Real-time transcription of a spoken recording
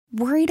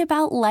Worried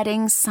about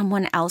letting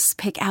someone else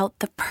pick out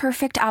the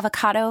perfect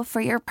avocado for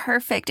your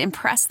perfect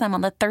impress them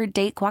on the third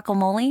date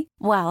guacamole?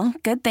 Well,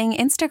 good thing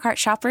Instacart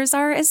shoppers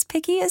are as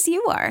picky as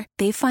you are.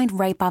 They find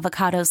ripe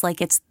avocados like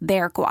it's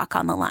their guac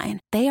on the line.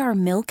 They are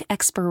milk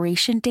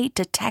expiration date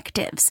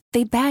detectives.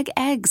 They bag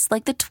eggs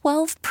like the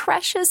 12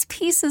 precious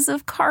pieces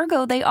of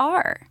cargo they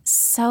are.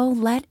 So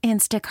let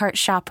Instacart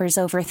shoppers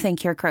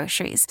overthink your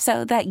groceries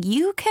so that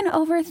you can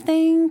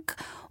overthink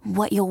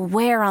what you'll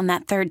wear on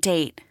that third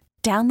date.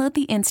 Download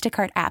the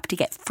Instacart app to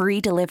get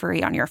free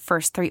delivery on your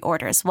first 3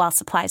 orders while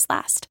supplies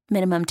last.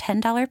 Minimum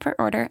 $10 per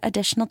order.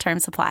 Additional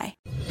terms apply.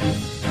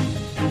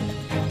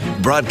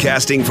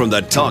 Broadcasting from the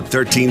Talk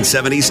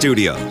 1370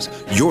 studios,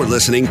 you're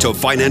listening to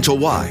Financial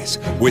Wise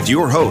with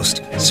your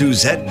host,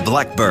 Suzette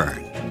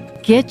Blackburn.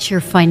 Get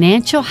your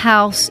financial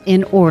house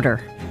in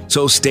order.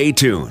 So stay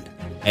tuned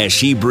as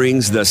she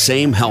brings the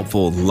same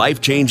helpful,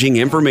 life-changing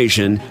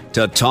information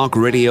to Talk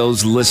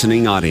Radio's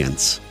listening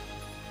audience.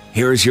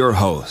 Here's your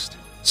host,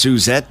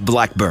 Suzette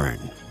Blackburn.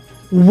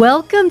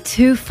 Welcome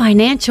to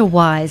Financial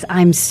Wise.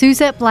 I'm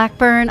Suzette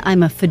Blackburn.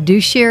 I'm a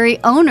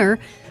fiduciary owner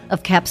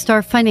of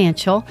Capstar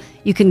Financial.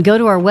 You can go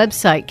to our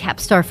website,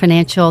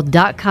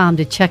 capstarfinancial.com,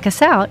 to check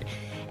us out.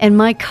 And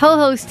my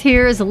co-host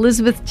here is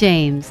Elizabeth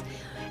James.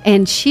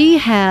 And she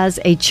has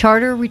a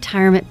Charter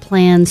Retirement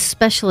Plan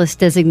Specialist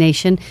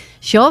designation.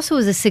 She also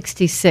is a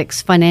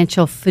 66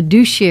 financial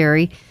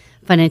fiduciary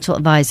financial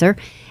advisor.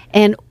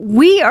 And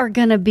we are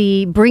going to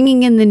be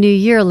bringing in the new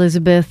year,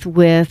 Elizabeth,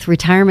 with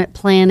retirement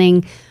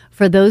planning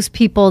for those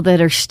people that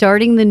are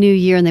starting the new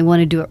year and they want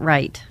to do it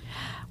right.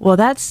 Well,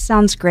 that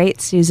sounds great,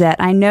 Suzette.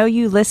 I know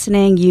you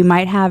listening, you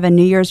might have a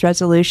New Year's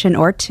resolution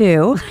or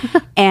two.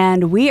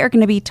 And we are going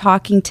to be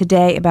talking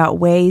today about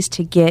ways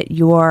to get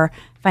your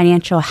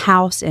financial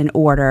house in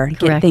order,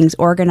 Correct. Get things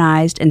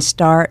organized, and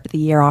start the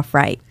year off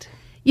right.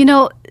 You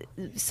know,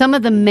 some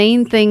of the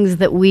main things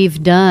that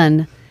we've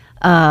done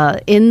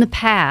in the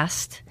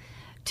past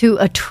to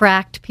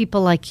attract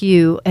people like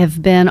you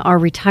have been our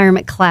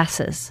retirement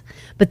classes.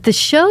 But the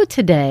show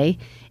today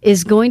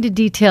is going to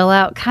detail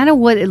out kind of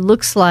what it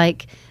looks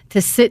like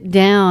to sit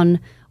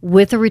down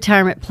with a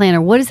retirement planner.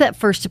 What does that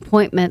first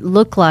appointment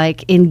look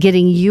like in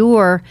getting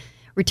your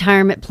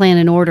retirement plan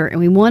in order? And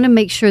we want to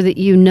make sure that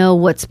you know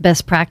what's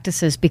best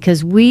practices,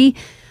 because we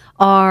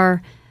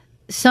are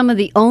some of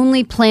the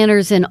only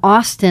planners in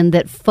Austin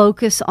that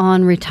focus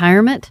on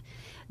retirement,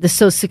 the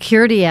Social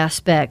Security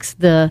aspects,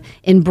 the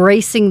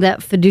embracing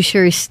that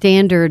fiduciary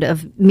standard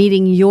of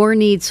meeting your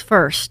needs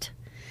first.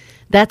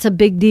 That's a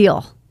big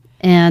deal.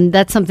 And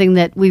that's something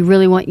that we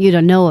really want you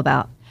to know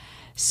about.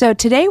 So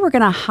today we're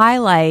going to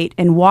highlight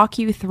and walk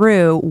you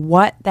through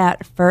what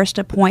that first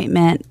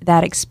appointment,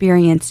 that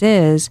experience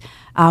is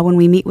when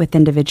we meet with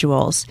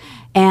individuals.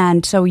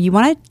 And so you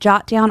want to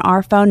jot down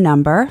our phone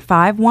number,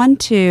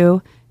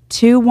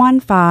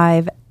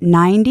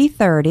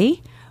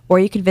 512-215-9030, or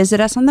you could visit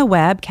us on the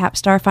web,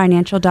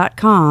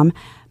 capstarfinancial.com.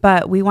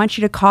 But we want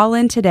you to call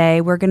in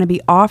today. We're going to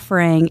be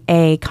offering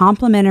a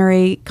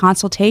complimentary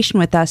consultation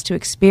with us to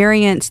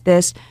experience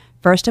this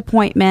first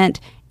appointment,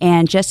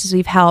 and just as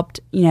we've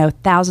helped,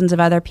 thousands of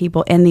other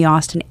people in the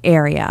Austin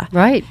area.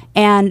 Right.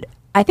 And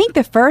I think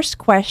the first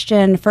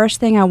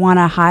thing I want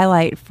to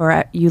highlight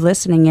for you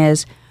listening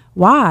is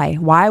why?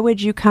 Why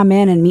would you come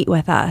in and meet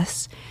with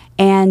us?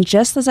 And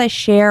just as I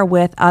share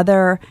with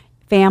other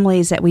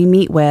families that we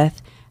meet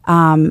with,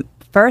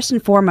 first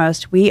and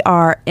foremost, we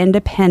are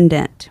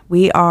independent.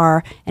 We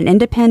are an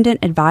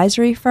independent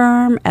advisory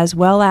firm as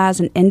well as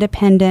an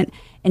independent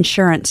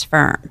insurance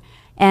firm.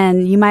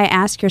 And you might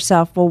ask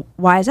yourself, well,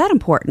 why is that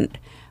important?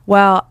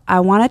 Well, I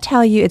want to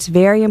tell you it's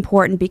very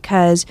important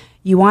because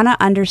you want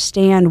to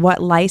understand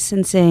what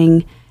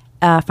licensing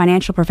a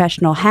financial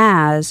professional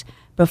has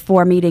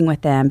before meeting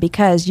with them,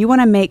 because you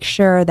want to make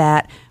sure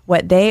that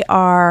what they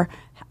are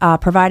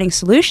providing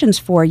solutions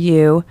for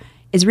you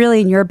is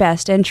really in your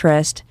best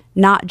interest,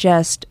 not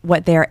just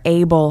what they're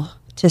able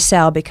to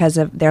sell because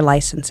of their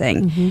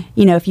licensing.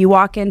 Mm-hmm. If you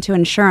walk into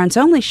an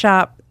insurance-only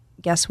shop,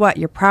 guess what?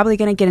 You're probably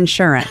going to get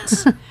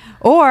insurance.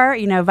 Or,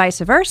 vice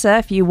versa,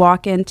 if you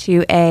walk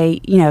into a,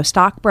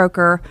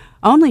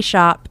 stockbroker-only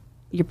shop,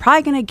 you're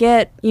probably going to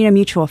get,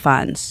 mutual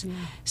funds. Yeah.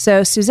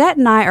 So Suzette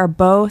and I are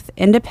both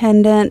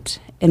independent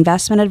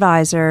investment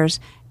advisors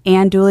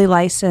and duly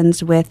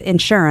licensed with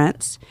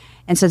insurance.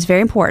 And so it's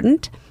very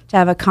important to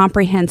have a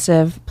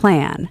comprehensive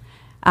plan.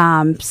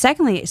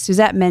 Secondly,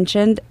 Suzette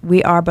mentioned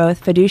we are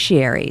both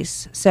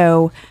fiduciaries.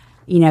 So,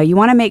 you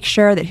want to make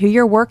sure that who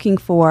you're working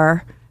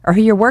for or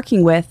who you're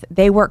working with,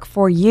 they work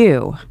for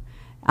you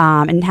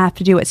and have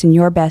to do what's in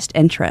your best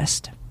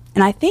interest.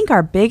 And I think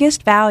our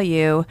biggest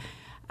value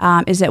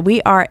is that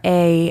we are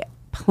a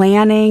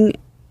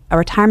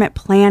retirement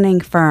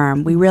planning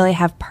firm. We really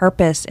have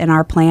purpose in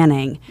our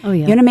planning. Oh,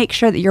 yeah. You want to make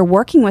sure that you're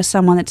working with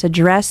someone that's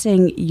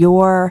addressing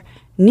your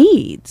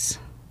needs.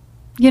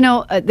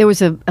 There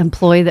was an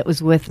employee that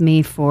was with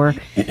me for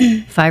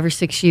 5 or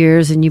 6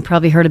 years, and you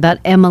probably heard about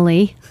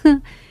Emily.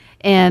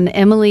 And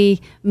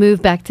Emily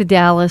moved back to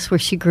Dallas where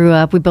she grew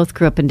up. We both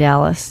grew up in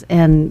Dallas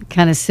and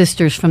kind of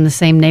sisters from the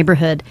same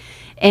neighborhood.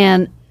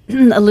 And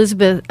Emily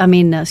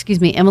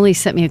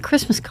sent me a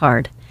Christmas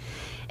card.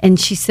 And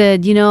she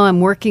said, I'm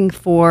working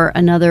for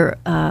another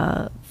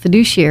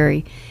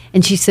fiduciary.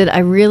 And she said, I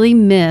really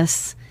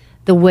miss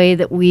the way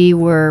that we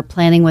were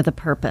planning with a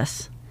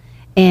purpose.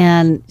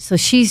 And so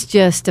she's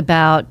just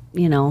about,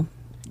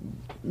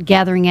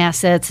 gathering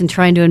assets and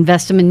trying to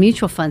invest them in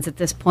mutual funds at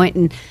this point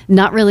and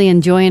not really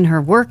enjoying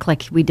her work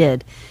like we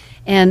did.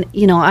 And,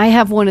 I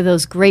have one of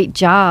those great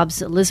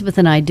jobs, Elizabeth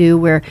and I do,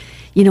 where,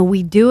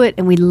 we do it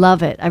and we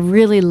love it. I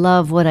really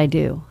love what I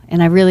do.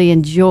 And I really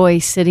enjoy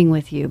sitting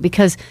with you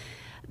because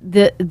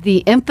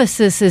the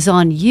emphasis is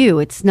on you.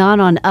 It's not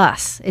on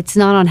us. It's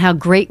not on how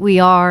great we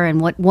are and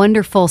what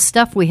wonderful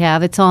stuff we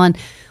have. It's on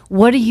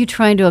what are you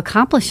trying to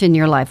accomplish in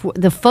your life.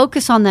 The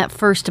focus on that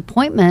first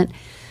appointment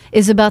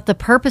is about the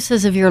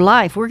purposes of your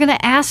life. We're going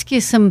to ask you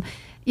some,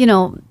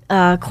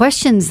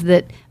 questions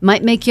that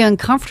might make you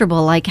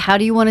uncomfortable, like how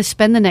do you want to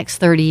spend the next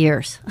 30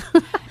 years?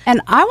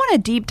 And I want to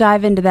deep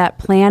dive into that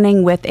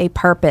planning with a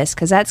purpose,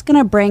 because that's going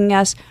to bring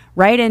us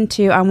right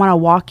into, I want to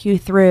walk you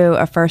through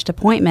a first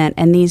appointment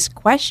and these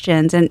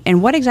questions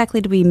and what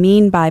exactly do we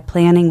mean by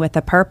planning with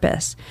a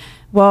purpose?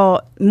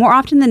 Well, more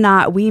often than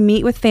not, we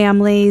meet with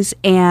families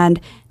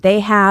and they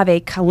have a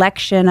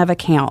collection of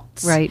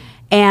accounts. Right.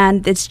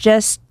 And it's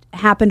just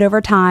happened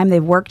over time.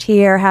 They've worked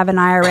here, have an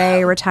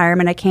IRA,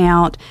 retirement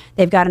account.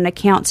 They've got an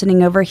account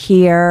sitting over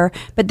here,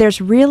 but there's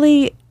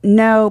really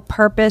no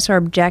purpose or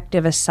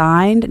objective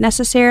assigned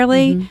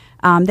necessarily.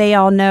 Mm-hmm. They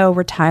all know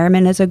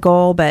retirement is a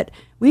goal, but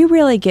we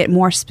really get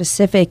more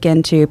specific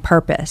into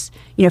purpose.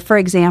 For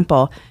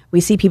example, we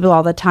see people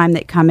all the time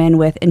that come in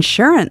with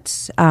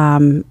insurance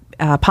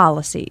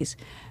policies.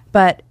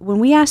 But when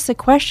we ask the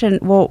question,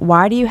 well,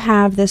 why do you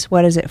have this?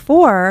 What is it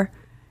for?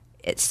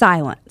 It's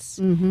silence.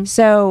 Mm-hmm.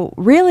 So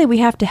really we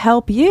have to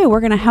help you.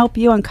 We're going to help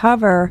you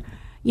uncover,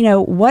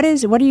 what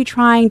are you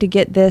trying to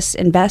get this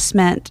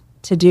investment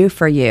to do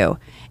for you?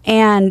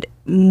 And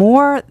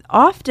more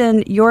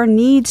often your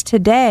needs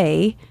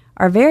today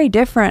are very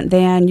different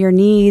than your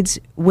needs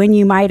when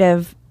you might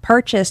have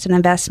purchased an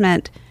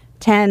investment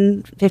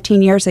 10,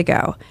 15 years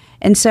ago.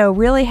 And so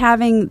really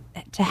having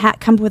to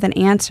come up with an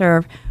answer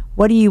of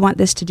what do you want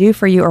this to do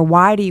for you, or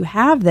why do you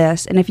have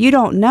this? And if you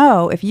don't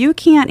know, if you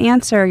can't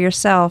answer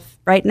yourself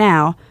right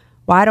now,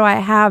 why do I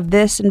have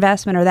this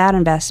investment or that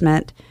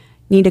investment,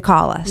 you need to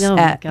call us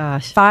at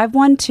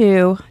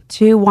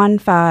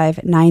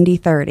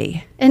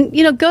 512-215-9030. And,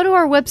 go to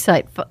our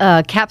website,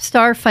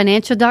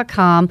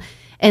 capstarfinancial.com,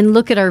 and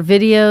look at our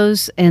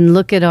videos and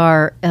look at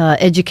our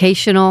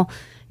educational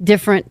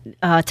different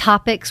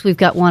topics. We've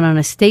got one on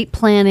estate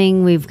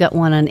planning. We've got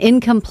one on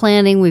income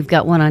planning. We've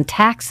got one on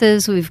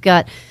taxes. We've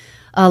got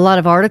a lot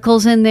of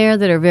articles in there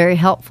that are very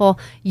helpful.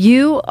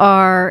 You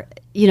are,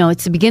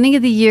 it's the beginning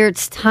of the year.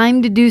 It's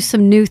time to do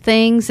some new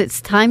things. It's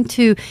time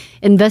to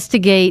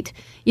investigate.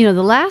 The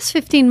last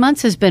 15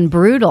 months has been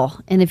brutal.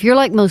 And if you're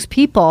like most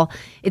people,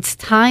 it's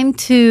time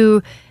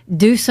to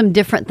do some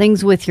different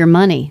things with your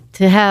money,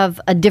 to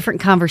have a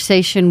different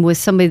conversation with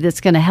somebody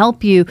that's going to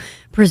help you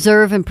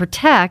preserve and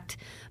protect,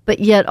 but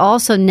yet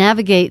also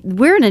navigate.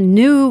 We're in a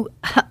new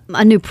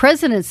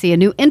presidency, a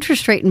new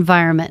interest rate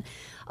environment.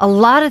 A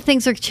lot of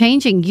things are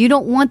changing. You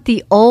don't want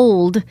the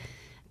old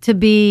to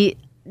be,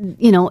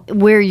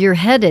 where you're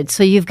headed.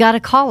 So you've got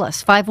to call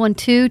us,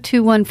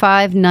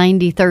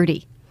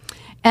 512-215-9030.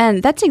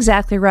 And that's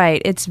exactly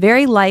right. It's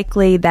very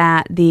likely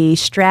that the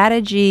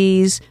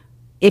strategies,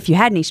 if you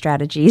had any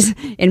strategies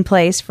in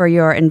place for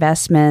your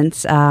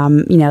investments,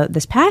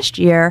 this past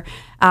year,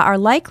 are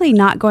likely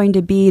not going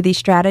to be the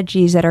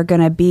strategies that are going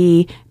to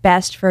be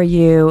best for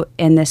you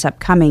in this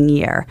upcoming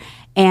year.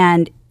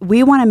 And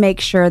we want to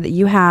make sure that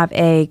you have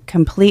a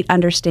complete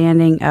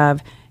understanding of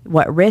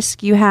what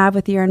risk you have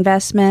with your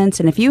investments.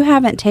 And if you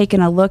haven't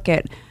taken a look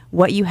at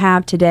what you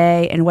have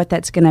today and what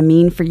that's going to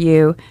mean for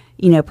you,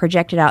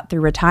 projected out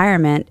through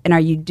retirement, and are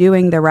you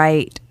doing the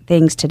right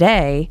things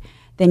today,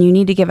 then you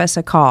need to give us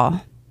a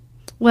call.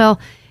 Well,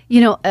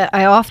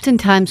 I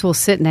oftentimes will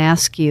sit and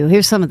ask you,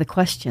 here's some of the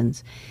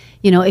questions.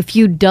 If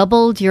you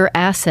doubled your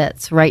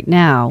assets right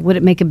now, would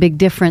it make a big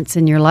difference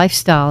in your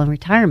lifestyle and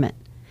retirement?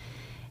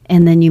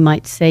 And then you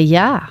might say,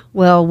 yeah.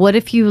 Well, what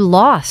if you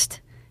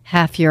lost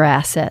half your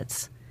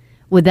assets?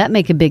 Would that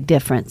make a big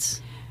difference?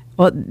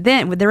 Well,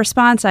 then the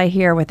response I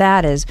hear with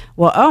that is,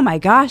 well, oh my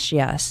gosh,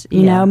 yes.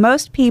 You know,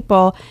 most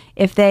people,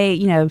 if they,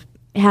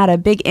 had a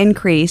big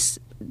increase,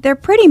 they're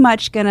pretty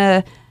much going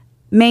to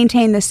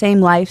maintain the same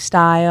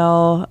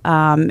lifestyle,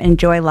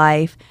 enjoy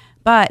life.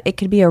 But it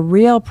could be a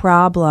real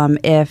problem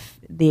if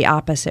the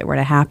opposite were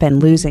to happen,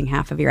 losing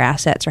half of your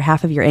assets or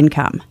half of your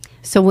income.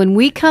 So when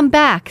we come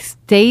back,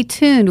 stay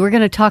tuned. We're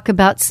going to talk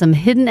about some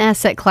hidden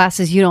asset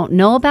classes you don't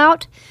know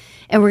about,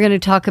 and we're going to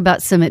talk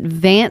about some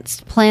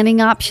advanced planning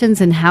options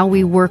and how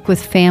we work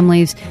with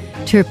families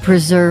to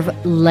preserve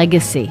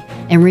legacy.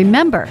 And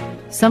remember,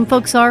 some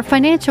folks are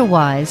financial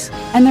wise,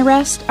 and the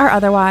rest are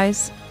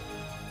otherwise.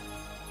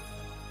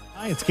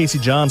 Hi, it's Casey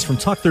Johns from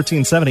Talk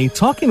 1370,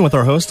 talking with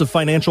our host of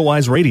Financial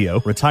Wise Radio,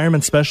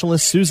 retirement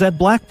specialist Suzette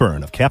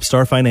Blackburn of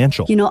Capstar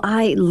Financial. You know,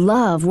 I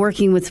love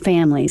working with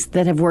families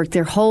that have worked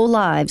their whole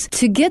lives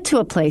to get to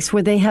a place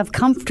where they have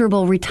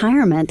comfortable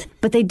retirement,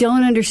 but they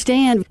don't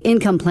understand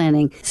income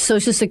planning,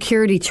 Social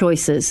Security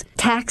choices,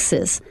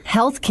 taxes,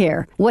 health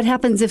care. What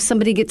happens if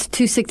somebody gets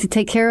too sick to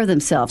take care of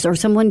themselves or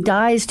someone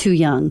dies too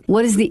young?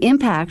 What is the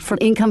impact for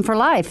income for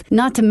life?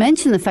 Not to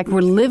mention the fact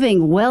we're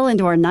living well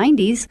into our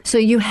 90s, so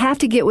you have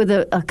to get with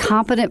a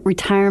competent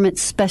retirement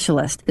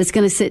specialist that's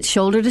going to sit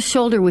shoulder to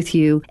shoulder with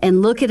you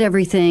and look at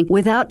everything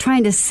without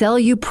trying to sell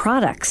you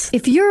products.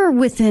 If you're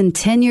within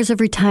 10 years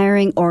of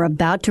retiring or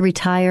about to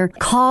retire,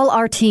 call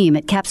our team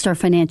at Capstar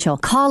Financial.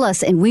 Call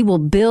us and we will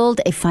build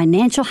a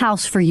financial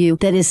house for you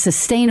that is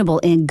sustainable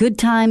in good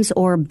times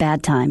or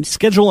bad times.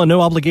 Schedule a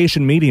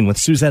no-obligation meeting with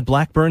Suzette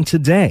Blackburn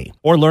today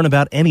or learn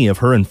about any of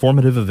her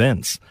informative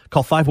events.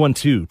 Call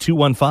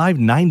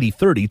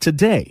 512-215-9030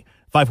 today.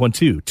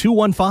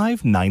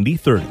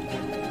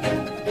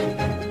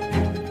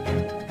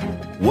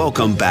 512-215-9030.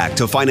 Welcome back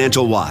to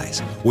Financial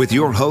Wise with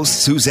your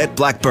host, Suzette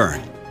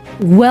Blackburn.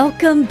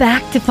 Welcome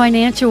back to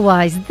Financial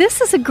Wise.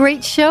 This is a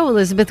great show,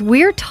 Elizabeth.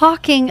 We're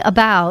talking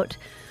about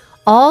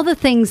all the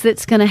things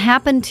that's going to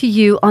happen to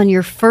you on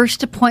your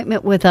first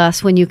appointment with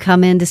us when you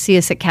come in to see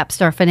us at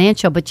Capstar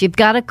Financial. But you've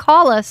got to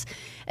call us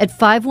at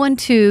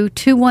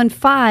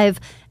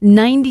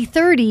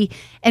 512-215-9030.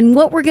 And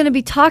what we're going to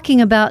be talking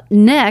about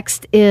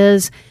next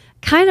is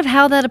kind of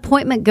how that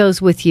appointment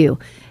goes with you.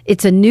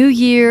 It's a new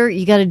year.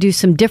 You got to do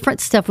some different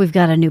stuff. We've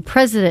got a new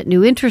president,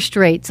 new interest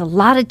rates, a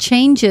lot of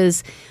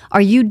changes. Are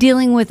you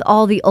dealing with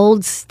all the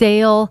old,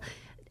 stale,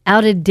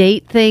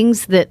 out-of-date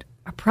things that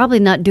are probably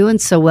not doing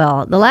so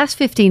well? The last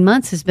 15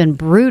 months has been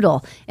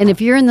brutal. And if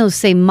you're in those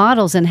same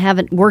models and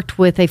haven't worked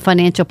with a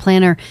financial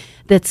planner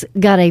that's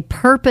got a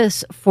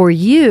purpose for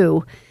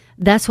you,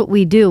 that's what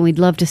we do. We'd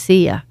love to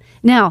see you.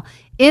 Now,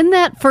 in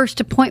that first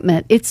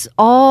appointment, it's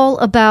all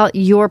about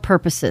your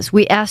purposes.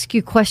 We ask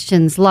you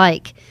questions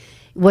like,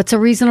 what's a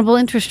reasonable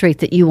interest rate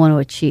that you want to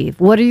achieve?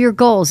 What are your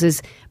goals?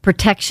 Is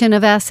protection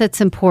of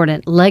assets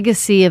important?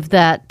 Legacy of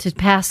that to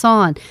pass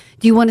on?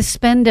 Do you want to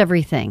spend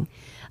everything?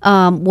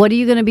 What are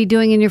you going to be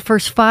doing in your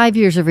first 5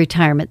 years of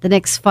retirement? The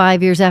next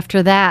 5 years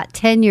after that,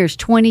 10 years,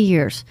 20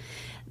 years.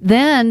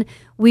 Then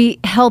we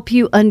help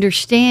you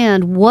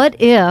understand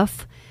what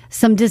if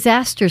some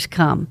disasters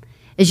come.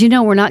 As you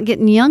know, we're not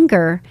getting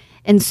younger,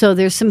 and so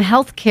there's some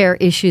health care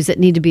issues that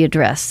need to be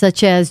addressed,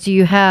 such as, do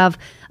you have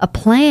a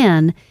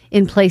plan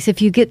in place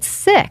if you get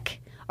sick?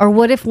 Or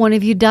what if one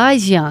of you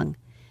dies young?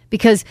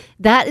 Because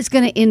that is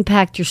going to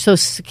impact your Social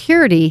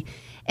Security.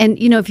 And,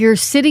 you know, if you're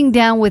sitting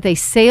down with a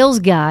sales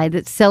guy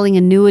that's selling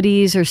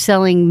annuities or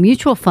selling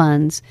mutual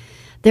funds,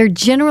 they're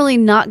generally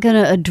not going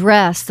to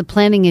address the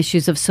planning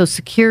issues of Social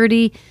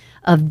Security,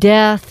 of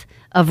death,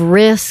 of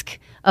risk,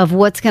 of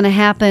what's going to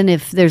happen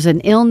if there's an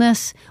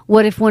illness.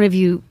 What if both of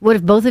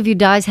you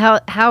dies?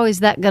 How is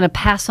that going to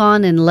pass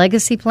on in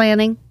legacy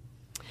planning?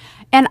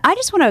 And I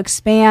just want to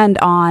expand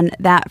on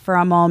that for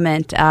a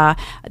moment.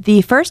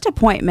 The first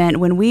appointment,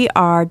 when we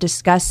are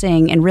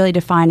discussing and really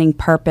defining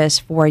purpose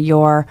for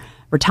your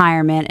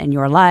retirement and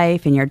your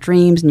life and your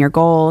dreams and your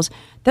goals,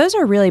 those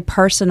are really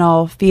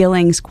personal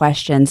feelings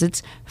questions.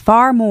 It's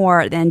far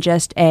more than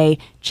just a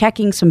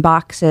checking some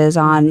boxes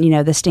on,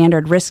 the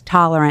standard risk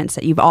tolerance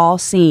that you've all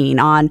seen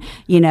on,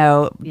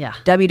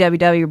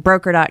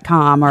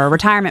 www.broker.com or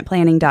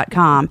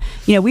retirementplanning.com.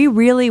 We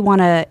really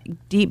want to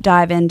deep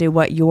dive into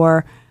what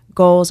your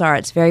goals are.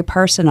 It's very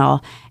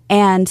personal.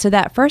 And so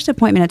that first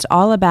appointment, it's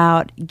all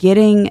about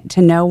getting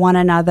to know one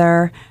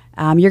another.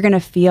 You're going to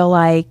feel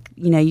like,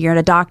 you're in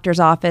a doctor's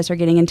office or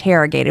getting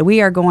interrogated. We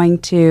are going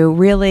to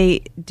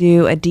really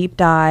do a deep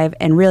dive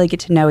and really get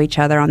to know each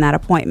other on that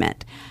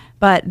appointment.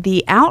 But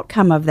the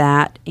outcome of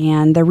that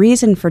and the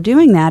reason for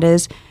doing that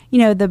is,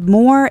 the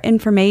more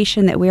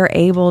information that we are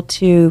able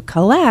to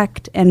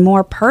collect and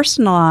more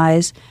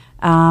personalized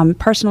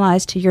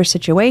to your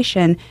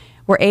situation,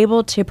 we're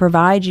able to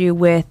provide you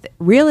with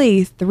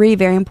really 3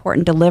 very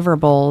important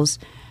deliverables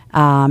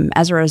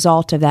as a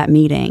result of that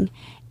meeting.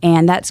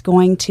 And that's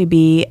going to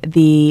be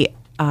the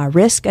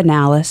risk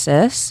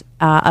analysis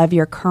of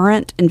your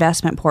current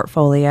investment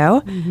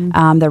portfolio,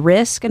 the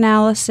risk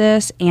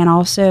analysis, and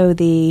also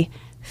the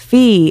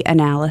fee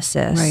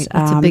analysis. Right,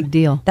 that's a big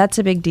deal. That's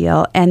a big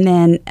deal. And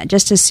then,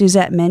 just as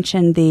Suzette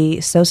mentioned, the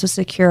Social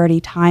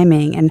Security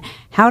timing, and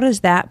how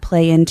does that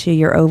play into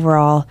your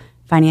overall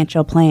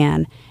financial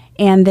plan?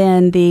 And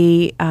then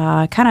the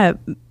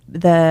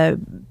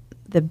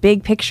the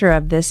big picture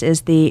of this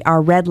is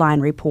our red line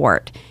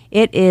report.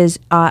 It is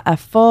a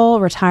full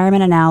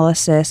retirement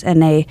analysis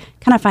and a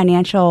kind of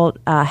financial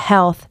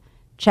health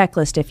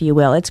checklist, if you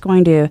will. It's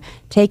going to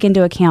take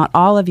into account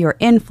all of your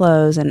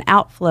inflows and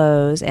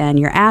outflows and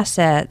your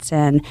assets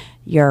and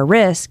your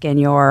risk and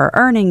your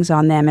earnings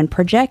on them and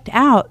project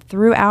out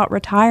throughout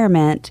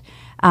retirement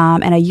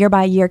and a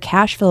year-by-year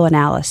cash flow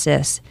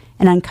analysis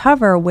and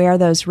uncover where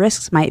those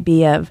risks might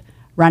be of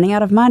running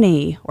out of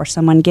money, or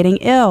someone getting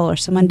ill, or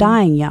someone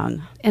dying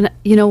young. And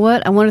you know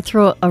what? I want to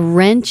throw a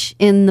wrench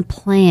in the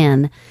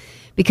plan,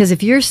 because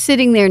if you're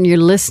sitting there and you're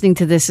listening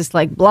to this, it's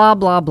like blah,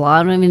 blah, blah.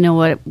 I don't even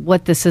know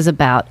what this is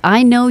about.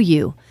 I know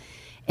you.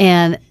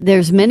 And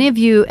there's many of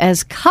you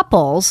as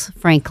couples,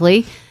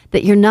 frankly,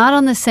 that you're not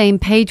on the same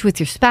page with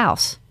your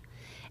spouse.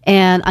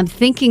 And I'm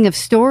thinking of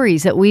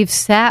stories that we've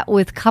sat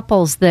with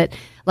couples that,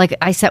 like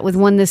I sat with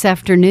one this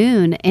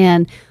afternoon,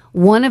 and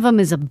one of them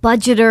is a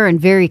budgeter and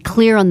very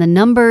clear on the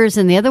numbers,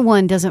 and the other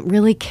one doesn't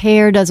really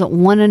care, doesn't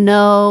want to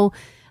know,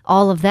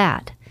 all of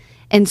that.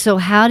 And so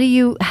how do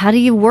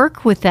you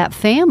work with that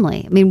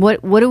family? I mean,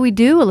 what do we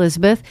do,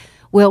 Elizabeth?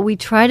 Well, we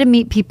try to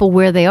meet people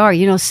where they are.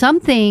 You know, some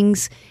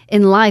things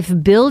in life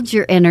build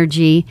your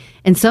energy,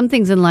 and some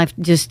things in life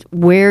just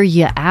wear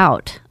you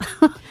out.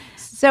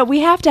 So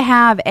we have to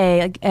have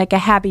a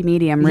happy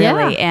medium,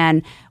 really,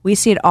 and we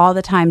see it all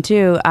the time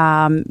too.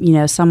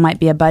 Some might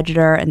be a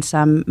budgeter and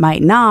some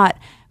might not,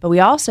 but we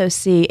also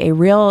see a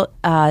real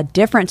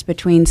difference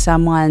between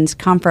someone's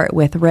comfort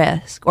with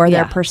risk or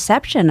their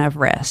perception of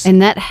risk,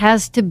 and that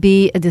has to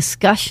be a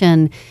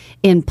discussion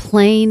in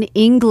plain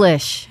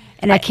English.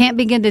 And I can't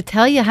begin to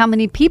tell you how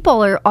many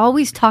people are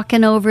always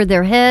talking over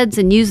their heads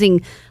and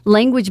using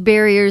language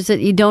barriers that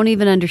you don't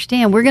even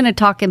understand. We're going to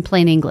talk in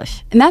plain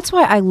English. And that's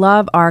why I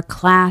love our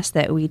class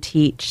that we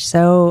teach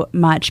so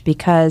much,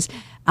 because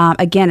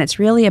again, it's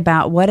really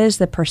about what is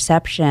the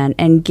perception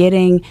and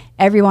getting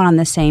everyone on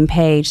the same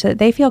page so that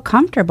they feel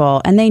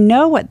comfortable and they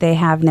know what they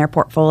have in their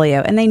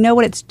portfolio and they know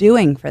what it's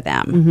doing for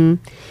them. Mm-hmm.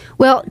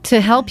 Well,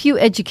 to help you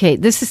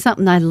educate, this is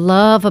something I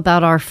love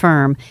about our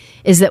firm,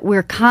 is that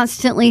we're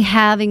constantly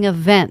having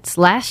events.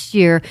 Last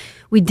year,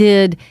 we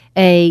did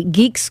a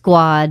Geek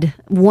Squad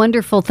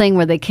wonderful thing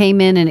where they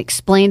came in and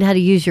explained how to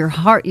use your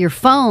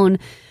phone.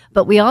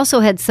 But we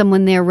also had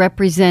someone there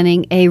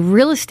representing a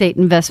real estate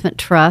investment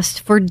trust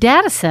for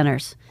data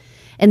centers.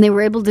 And they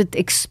were able to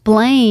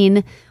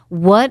explain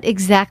what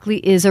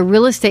exactly is a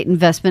real estate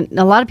investment.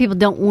 A lot of people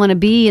don't want to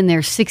be in their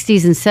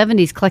 60s and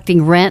 70s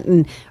collecting rent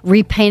and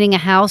repainting a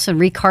house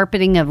and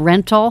recarpeting a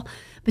rental.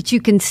 But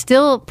you can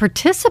still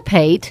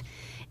participate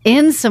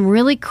in some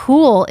really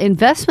cool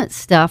investment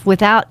stuff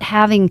without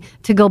having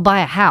to go buy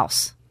a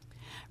house.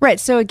 Right.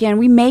 So again,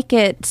 we make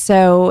it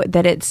so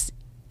that it's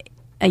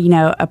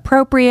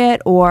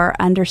appropriate or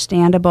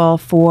understandable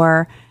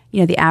for,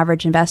 the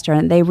average investor,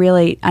 and they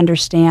really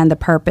understand the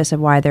purpose of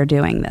why they're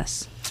doing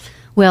this.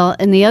 Well,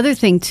 and the other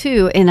thing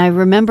too, and I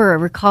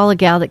recall a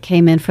gal that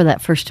came in for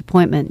that first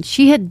appointment.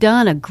 She had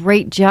done a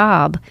great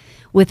job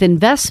with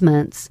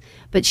investments,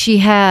 but she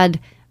had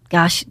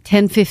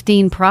 10,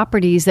 15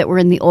 properties that were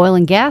in the oil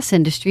and gas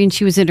industry, and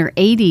she was in her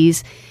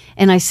 80s.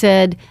 And I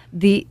said,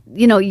 we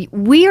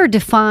are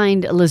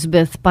defined,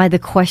 Elizabeth, by the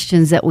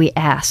questions that we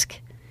ask.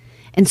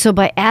 And so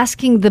by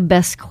asking the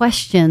best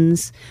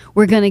questions,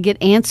 we're going to get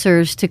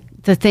answers to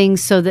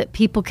things so that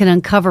people can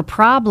uncover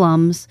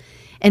problems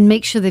and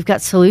make sure they've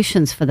got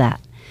solutions for that.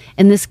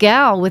 And this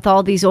gal with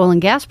all these oil and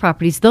gas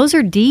properties, those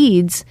are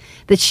deeds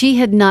that she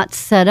had not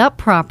set up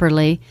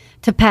properly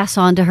to pass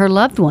on to her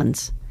loved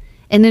ones.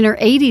 And in her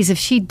 80s, if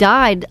she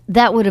died,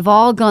 that would have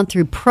all gone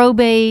through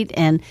probate,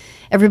 and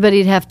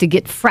everybody'd have to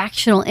get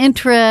fractional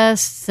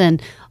interests and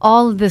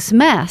all of this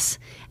mess.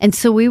 And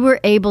so we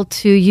were able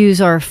to use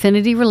our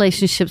affinity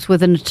relationships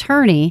with an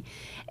attorney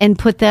and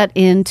put that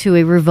into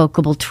a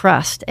revocable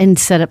trust and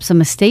set up some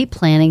estate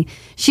planning.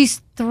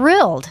 She's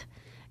thrilled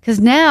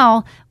because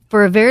now,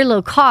 for a very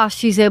low cost,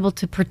 she's able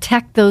to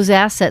protect those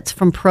assets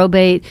from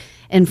probate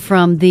and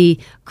from the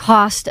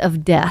cost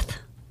of death.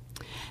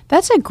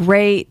 That's a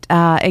great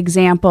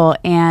example.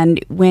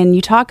 And when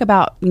you think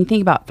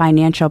about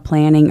financial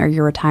planning or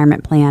your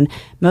retirement plan,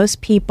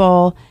 most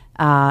people,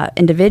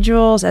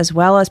 individuals as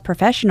well as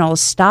professionals,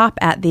 stop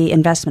at the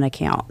investment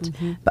account.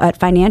 Mm-hmm. But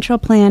financial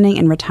planning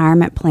and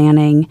retirement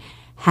planning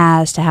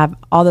has to have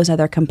all those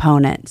other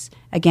components.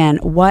 Again,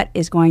 what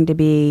is going to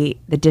be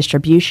the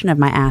distribution of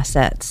my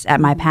assets at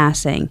my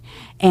passing?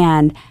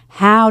 And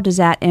how does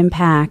that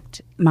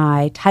impact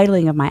my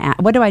titling of my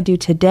assets? What do I do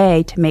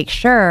today to make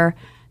sure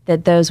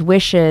that those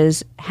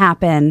wishes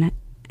happen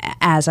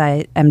as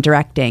I am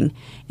directing?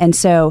 And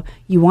so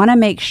you want to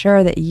make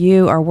sure that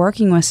you are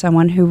working with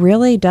someone who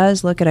really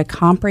does look at a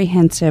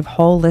comprehensive,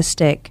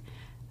 holistic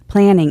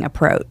planning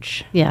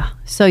approach. Yeah.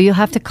 So you'll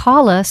have to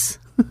call us.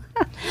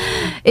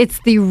 It's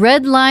the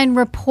Red Line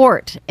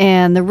Report,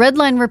 and the Red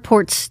Line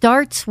Report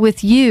starts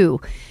with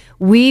you.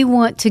 We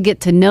want to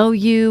get to know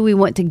you. We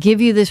want to give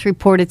you this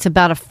report. It's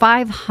about a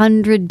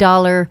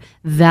 $500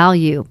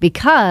 value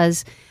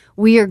because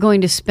we are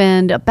going to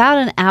spend about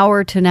an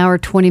hour to an hour,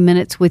 20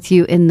 minutes with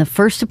you in the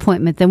first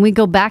appointment. Then we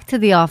go back to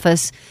the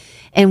office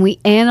and we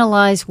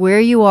analyze where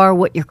you are,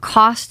 what your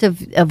cost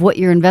of what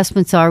your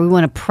investments are. We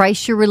want to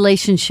price your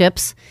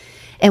relationships,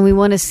 and we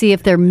want to see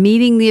if they're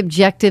meeting the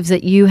objectives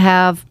that you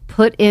have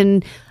put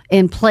in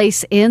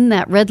place in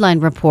that Red Line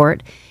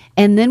Report.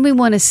 And then we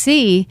want to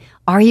see,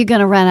 are you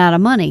going to run out of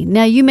money?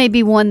 Now, you may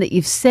be one that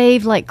you've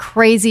saved like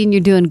crazy and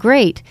you're doing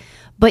great,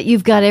 but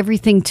you've got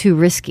everything too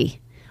risky.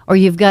 or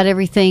you've got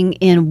everything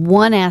in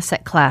one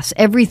asset class,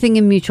 everything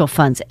in mutual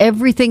funds,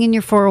 everything in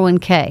your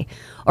 401k,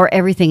 or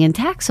everything in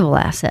taxable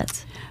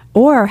assets.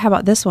 Or how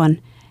about this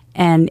one?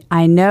 And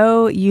I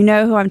know you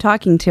know who I'm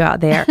talking to out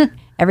there.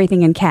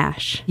 Everything in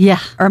cash. Yeah.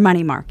 Or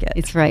money market.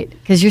 It's right.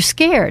 Because you're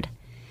scared.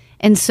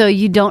 And so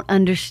you don't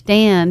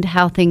understand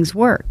how things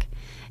work.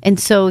 And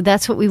so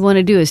that's what we want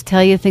to do, is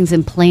tell you things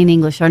in plain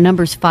English. Our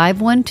number is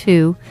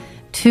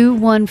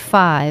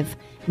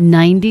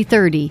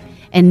 512-215-9030.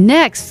 And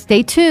next,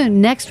 stay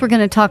tuned. Next, we're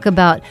going to talk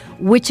about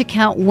which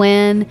account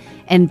when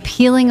and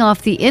peeling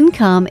off the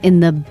income in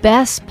the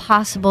best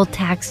possible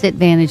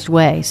tax-advantaged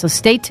way. So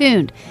stay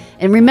tuned.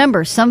 And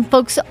remember, some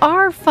folks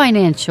are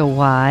financial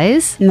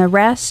wise. And the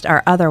rest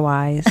are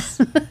otherwise.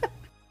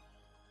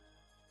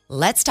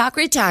 Let's talk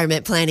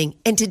retirement planning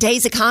in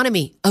today's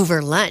economy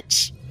over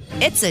lunch.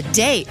 It's a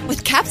date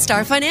with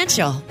Capstar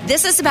Financial.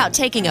 This is about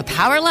taking a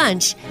power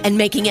lunch and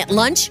making it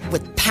lunch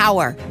with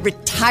power,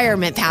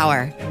 retirement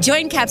power.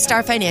 Join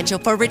Capstar Financial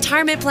for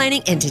retirement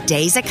planning in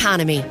today's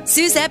economy.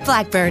 Suzette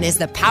Blackburn is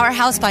the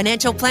powerhouse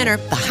financial planner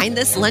behind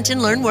this Lunch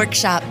and Learn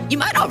workshop. You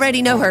might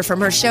already know her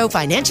from her show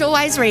Financial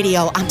Wise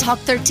Radio on Talk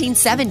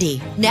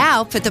 1370.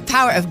 Now put the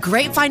power of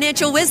great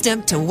financial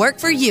wisdom to work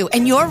for you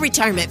and your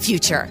retirement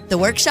future. The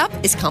workshop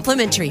is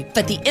complimentary,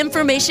 but the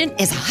information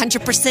is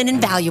 100%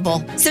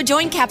 invaluable. So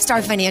join Capstar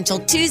Financial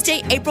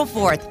Tuesday, April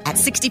 4th at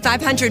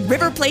 6500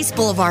 River Place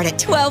Boulevard at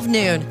 12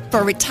 noon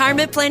for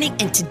retirement planning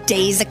in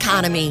today's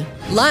economy.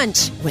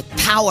 Lunch with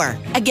power.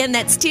 Again,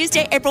 that's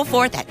Tuesday, April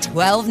 4th at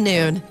 12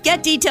 noon.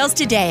 Get details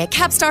today at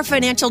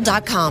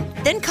capstarfinancial.com.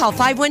 Then call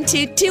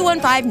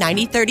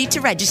 512-215-9030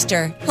 to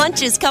register.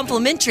 Lunch is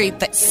complimentary,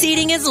 but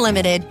seating is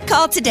limited.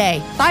 Call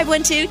today,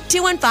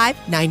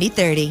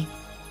 512-215-9030.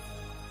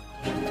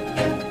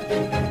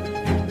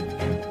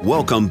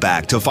 Welcome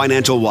back to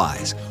Financial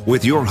Wise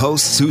with your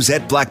host,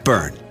 Suzette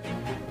Blackburn.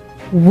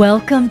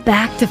 Welcome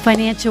back to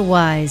Financial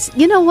Wise.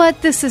 You know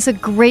what? This is a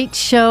great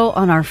show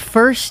on our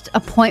first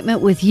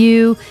appointment with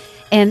you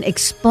and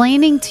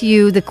explaining to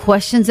you the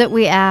questions that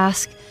we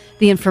ask,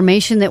 the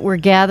information that we're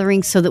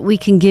gathering so that we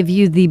can give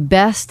you the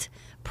best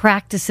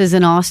practices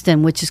in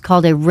Austin, which is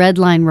called a Red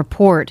Line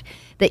Report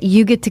that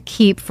you get to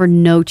keep for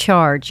no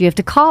charge. You have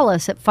to call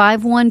us at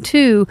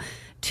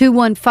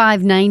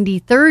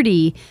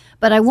 512-215-9030.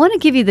 But I want to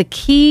give you the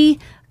key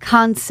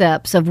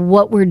concepts of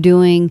what we're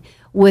doing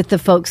with the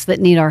folks that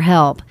need our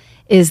help.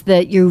 Is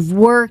that you've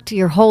worked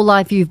your whole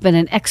life, you've been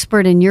an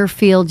expert in your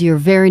field, you're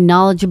very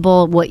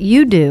knowledgeable at what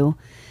you do.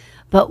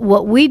 But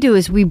what we do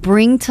is we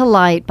bring to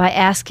light, by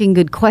asking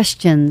good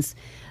questions,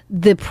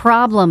 the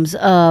problems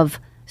of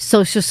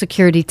Social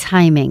Security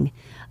timing,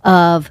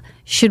 of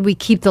should we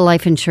keep the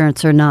life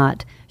insurance or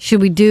not?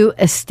 Should we do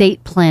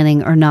estate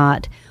planning or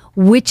not?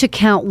 Which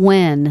account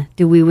when?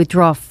 Do we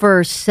withdraw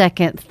first,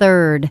 second,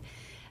 third?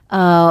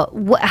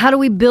 How do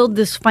we build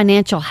this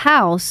financial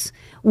house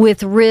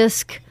with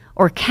risk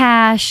or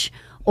cash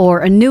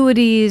or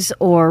annuities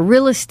or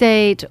real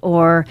estate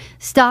or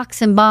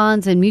stocks and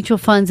bonds and mutual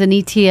funds and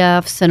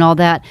ETFs and all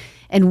that?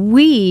 And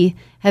we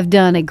have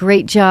done a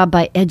great job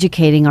by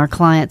educating our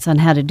clients on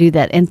how to do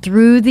that. And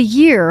through the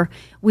year,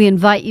 we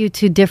invite you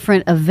to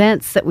different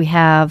events that we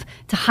have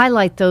to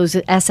highlight those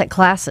asset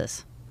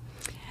classes.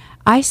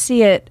 I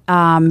see it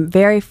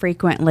very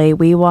frequently.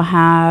 We will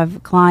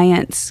have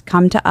clients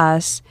come to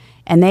us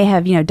and they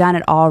have, done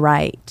it all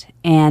right.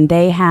 And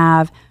they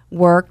have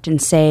worked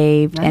and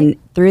saved. Right. And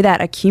through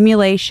that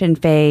accumulation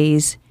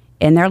phase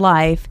in their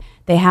life,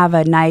 they have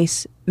a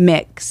nice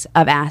mix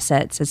of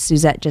assets, as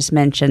Suzette just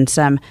mentioned,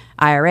 some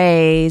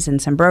IRAs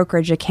and some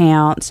brokerage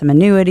accounts, some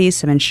annuities,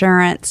 some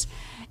insurance.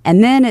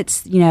 And then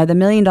it's, the $1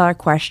 million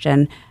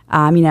question.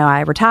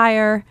 I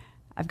retire.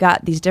 I've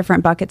got these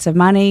different buckets of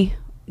money.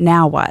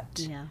 Now what?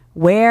 Yeah.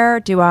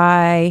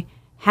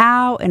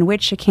 How and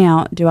which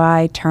account do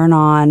I turn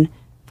on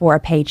for a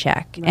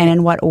paycheck? Right. And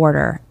in what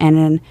order? And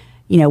in,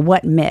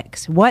 what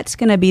mix? What's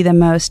going to be the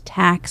most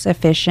tax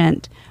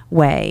efficient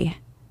way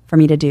for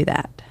me to do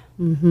that?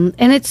 Mm-hmm.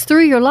 And it's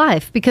through your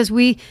life, because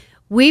we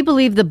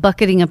believe the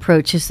bucketing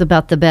approach is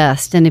about the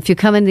best. And if you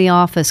come in the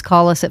office,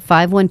 call us at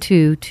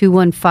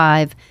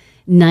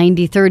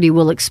 512-215-9030.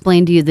 We'll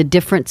explain to you the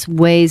different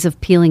ways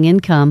of peeling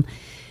income.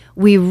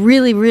 We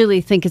really,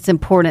 really think it's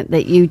important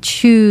that you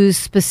choose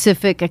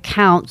specific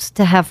accounts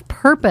to have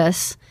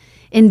purpose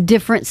in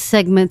different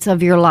segments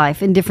of your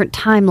life, in different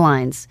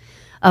timelines,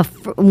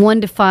 of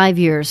 1 to 5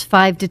 years,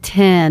 5 to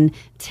 10,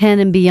 10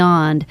 and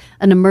beyond,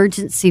 an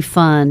emergency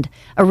fund,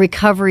 a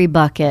recovery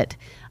bucket,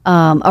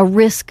 a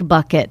risk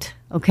bucket,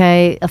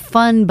 okay, a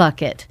fun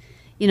bucket.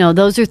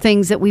 Those are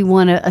things that we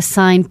want to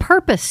assign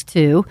purpose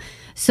to,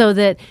 so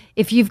that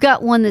if you've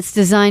got one that's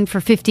designed for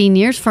 15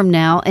 years from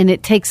now and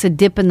it takes a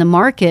dip in the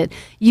market,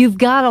 you've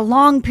got a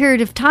long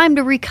period of time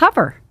to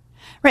recover.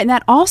 Right, and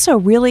that also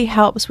really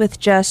helps with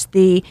just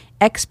the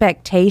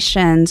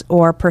expectations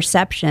or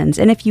perceptions.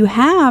 And if you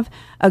have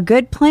a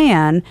good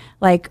plan,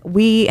 like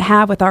we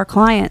have with our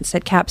clients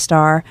at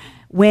Capstar,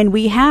 when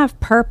we have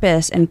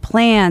purpose and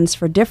plans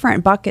for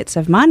different buckets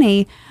of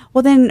money,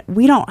 well, then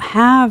we don't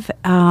have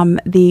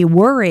the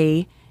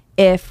worry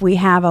if we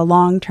have a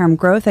long-term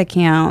growth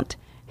account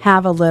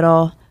have a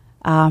little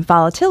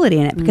volatility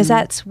in it, because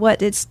that's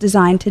what it's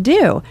designed to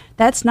do.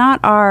 That's not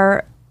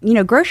our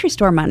grocery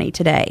store money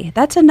today.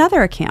 That's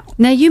another account.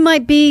 Now, you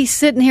might be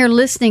sitting here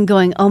listening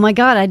going, oh my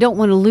God, I don't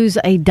want to lose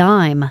a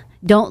dime.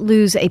 Don't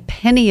lose a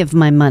penny of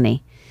my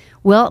money.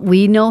 Well,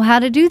 we know how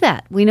to do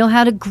that. We know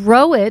how to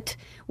grow it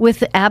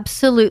with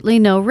absolutely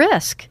no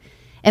risk.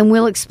 And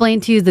we'll explain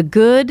to you the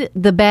good,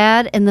 the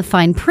bad, and the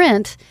fine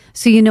print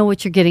so you know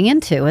what you're getting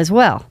into as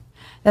well.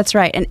 That's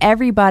right. And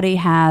everybody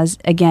has,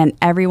 again,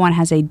 everyone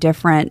has a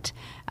different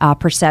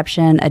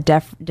perception, a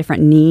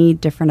different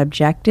need, different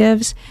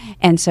objectives.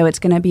 And so it's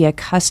going to be a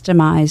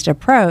customized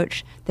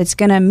approach that's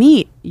going to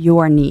meet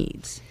your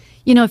needs.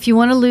 If you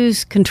want to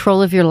lose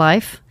control of your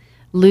life,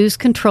 lose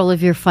control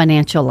of your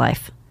financial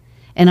life.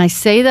 And I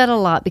say that a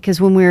lot because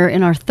when we're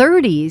in our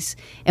 30s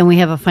and we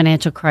have a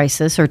financial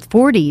crisis, or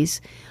 40s,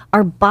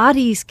 our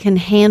bodies can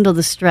handle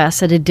the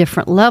stress at a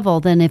different level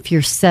than if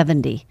you're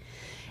 70.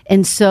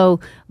 And so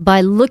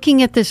by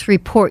looking at this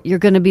report, you're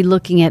going to be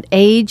looking at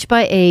age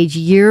by age,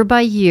 year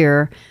by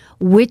year,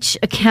 which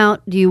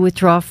account do you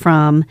withdraw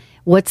from?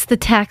 What's the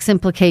tax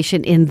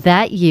implication in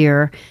that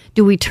year?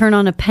 Do we turn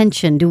on a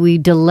pension? Do we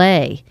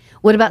delay?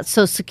 What about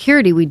Social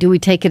Security? Do we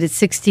take it at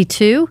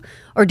 62,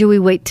 or do we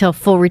wait till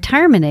full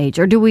retirement age,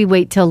 or do we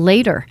wait till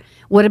later?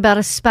 What about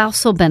a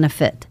spousal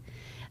benefit?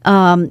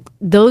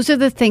 Those are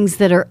the things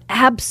that are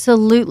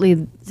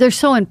absolutely, they're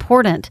so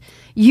important.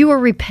 You are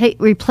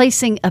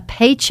replacing a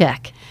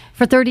paycheck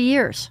for 30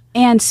 years.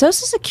 And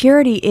Social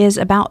Security is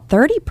about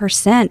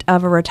 30%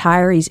 of a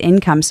retiree's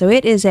income. So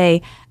it is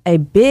a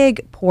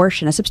big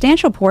portion, a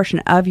substantial portion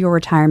of your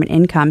retirement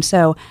income.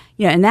 So,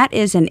 and that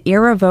is an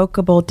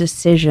irrevocable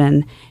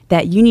decision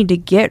that you need to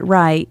get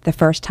right the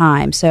first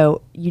time.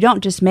 So you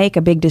don't just make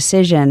a big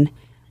decision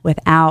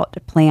without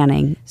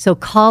planning. So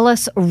call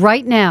us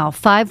right now,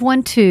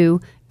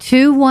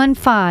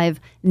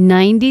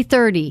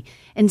 512-215-9030.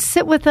 And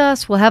sit with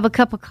us. We'll have a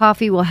cup of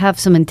coffee. We'll have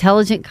some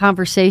intelligent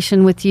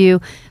conversation with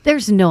you.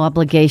 There's no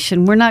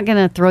obligation. We're not going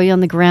to throw you on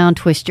the ground,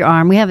 twist your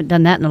arm. We haven't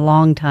done that in a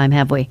long time,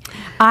 have we?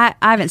 I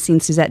haven't seen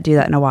Suzette do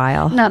that in a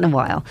while. Not in a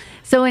while.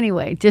 So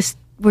anyway,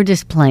 we're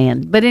just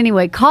playing. But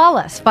anyway, call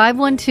us,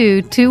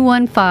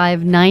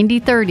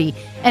 512-215-9030.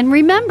 And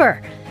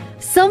remember,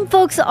 some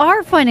folks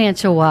are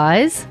financial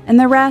wise, and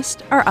the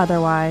rest are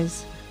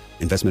otherwise.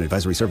 Investment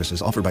advisory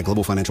services offered by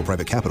Global Financial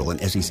Private Capital, an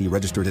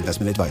SEC-registered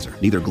investment advisor.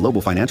 Neither Global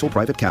Financial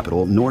Private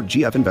Capital nor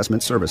GF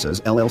Investment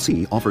Services,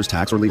 LLC, offers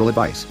tax or legal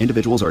advice.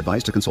 Individuals are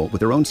advised to consult with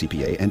their own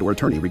CPA and or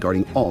attorney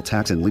regarding all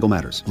tax and legal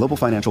matters. Global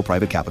Financial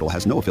Private Capital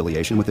has no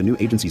affiliation with the new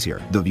agencies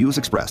here. The views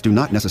expressed do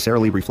not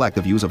necessarily reflect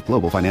the views of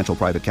Global Financial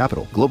Private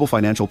Capital. Global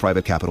Financial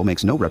Private Capital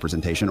makes no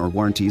representation or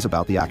warranties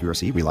about the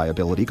accuracy,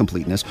 reliability,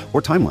 completeness,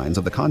 or timelines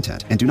of the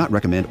content, and do not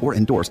recommend or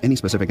endorse any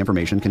specific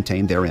information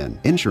contained therein.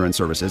 Insurance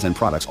services and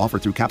products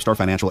offered through Capstar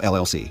Financial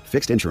LLC.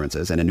 Fixed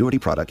insurances and annuity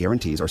product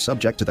guarantees are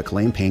subject to the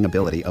claim-paying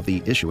ability of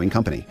the issuing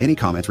company. Any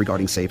comments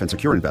regarding safe and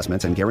secure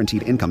investments and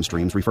guaranteed income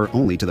streams refer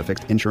only to the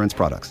fixed insurance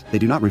products. They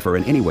do not refer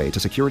in any way to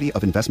security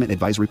of investment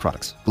advisory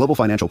products. Global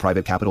Financial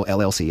Private Capital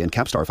LLC and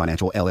Capstar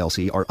Financial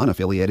LLC are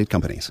unaffiliated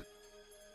companies.